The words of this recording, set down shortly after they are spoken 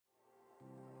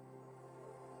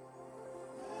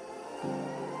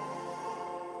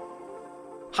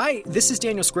Hi, this is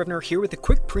Daniel Scrivener here with a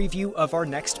quick preview of our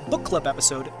next book club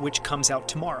episode, which comes out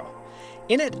tomorrow.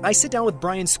 In it, I sit down with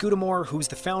Brian Scudamore, who's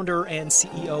the founder and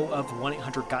CEO of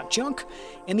 1-800-GOT-JUNK,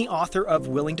 and the author of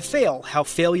Willing to Fail, How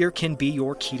Failure Can Be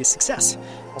Your Key to Success,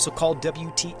 also called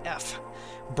WTF.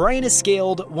 Brian has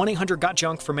scaled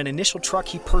 1-800-GOT-JUNK from an initial truck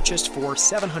he purchased for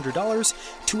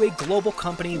 $700 to a global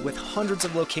company with hundreds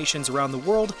of locations around the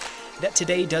world that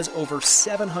today does over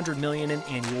 $700 million in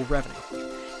annual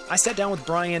revenue. I sat down with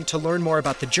Brian to learn more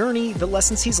about the journey, the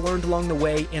lessons he's learned along the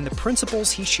way, and the principles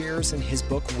he shares in his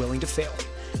book, Willing to Fail.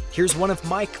 Here's one of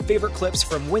my favorite clips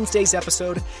from Wednesday's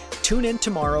episode. Tune in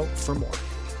tomorrow for more.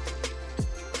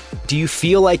 Do you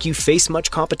feel like you face much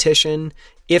competition?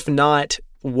 If not,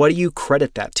 what do you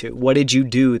credit that to? What did you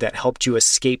do that helped you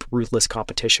escape ruthless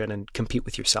competition and compete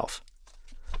with yourself?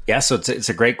 Yeah, so it's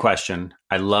a great question.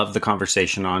 I love the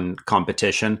conversation on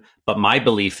competition, but my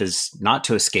belief is not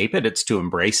to escape it, it's to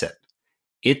embrace it.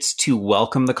 It's to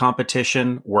welcome the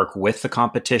competition, work with the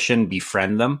competition,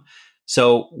 befriend them.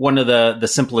 So one of the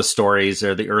simplest stories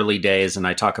are the early days, and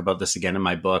I talk about this again in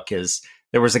my book, is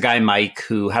there was a guy, Mike,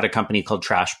 who had a company called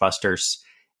Trash Busters,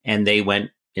 and they went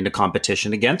into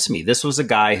competition against me. This was a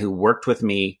guy who worked with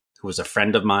me, who was a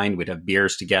friend of mine. We'd have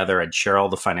beers together. I'd share all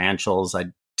the financials.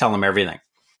 I'd tell him everything.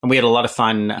 And we had a lot of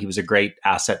fun. He was a great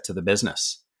asset to the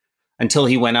business until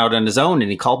he went out on his own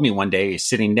and he called me one day. He's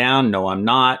sitting down. No, I'm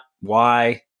not.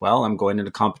 Why? Well, I'm going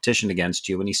into competition against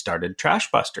you. And he started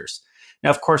Trash Busters. Now,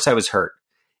 of course, I was hurt.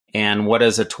 And what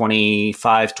does a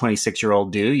 25,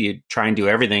 26-year-old do? You try and do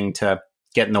everything to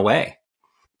get in the way.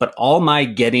 But all my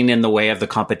getting in the way of the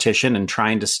competition and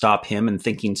trying to stop him and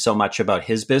thinking so much about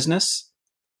his business,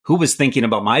 who was thinking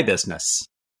about my business?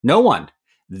 No one.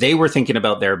 They were thinking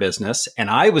about their business and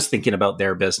I was thinking about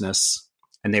their business,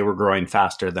 and they were growing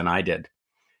faster than I did.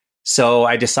 So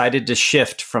I decided to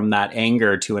shift from that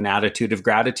anger to an attitude of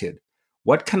gratitude.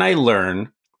 What can I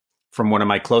learn from one of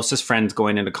my closest friends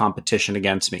going into competition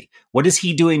against me? What is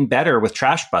he doing better with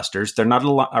Trash Busters? They're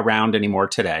not around anymore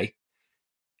today.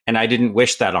 And I didn't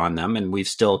wish that on them. And we've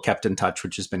still kept in touch,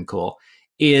 which has been cool.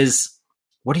 Is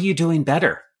what are you doing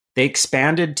better? They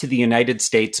expanded to the United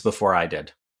States before I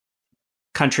did.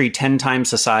 Country 10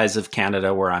 times the size of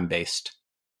Canada where I'm based.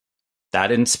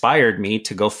 That inspired me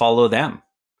to go follow them.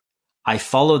 I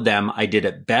followed them. I did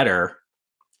it better.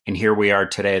 And here we are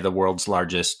today, the world's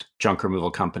largest junk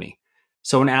removal company.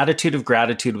 So an attitude of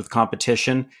gratitude with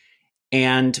competition.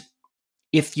 And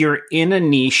if you're in a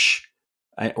niche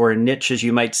or a niche, as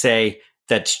you might say,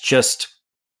 that's just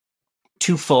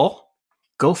too full,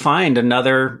 go find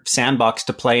another sandbox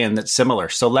to play in that's similar.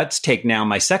 So let's take now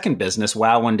my second business,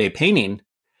 Wow One Day Painting.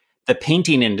 The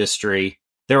painting industry,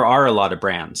 there are a lot of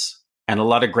brands and a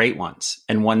lot of great ones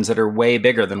and ones that are way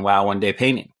bigger than Wow One Day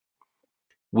Painting.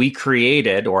 We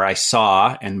created, or I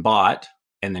saw and bought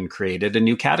and then created a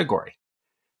new category.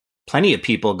 Plenty of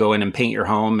people go in and paint your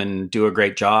home and do a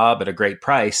great job at a great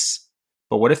price.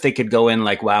 But what if they could go in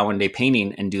like Wow One Day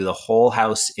Painting and do the whole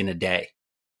house in a day?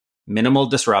 Minimal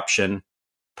disruption,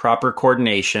 proper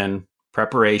coordination,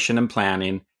 preparation and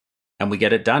planning, and we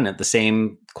get it done at the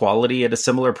same quality at a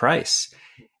similar price.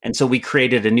 And so we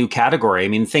created a new category. I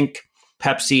mean, think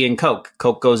Pepsi and Coke.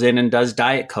 Coke goes in and does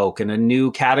Diet Coke, and a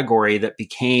new category that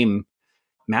became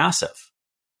massive.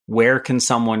 Where can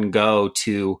someone go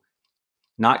to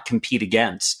not compete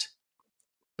against,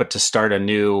 but to start a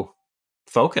new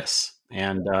focus?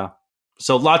 And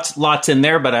so lots in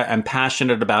there, but I'm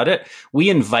passionate about it.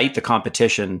 We invite the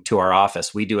competition to our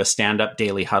office. We do a stand-up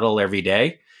daily huddle every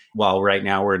day. While right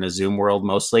now we're in a Zoom world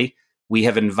mostly, we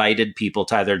have invited people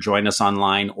to either join us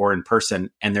online or in person,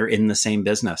 and they're in the same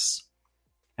business.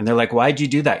 And they're like, why'd you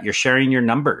do that? You're sharing your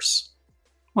numbers.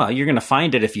 Well, you're going to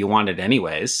find it if you want it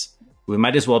anyways. We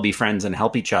might as well be friends and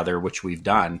help each other, which we've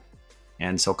done.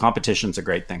 And so competition's a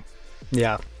great thing.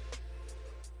 Yeah,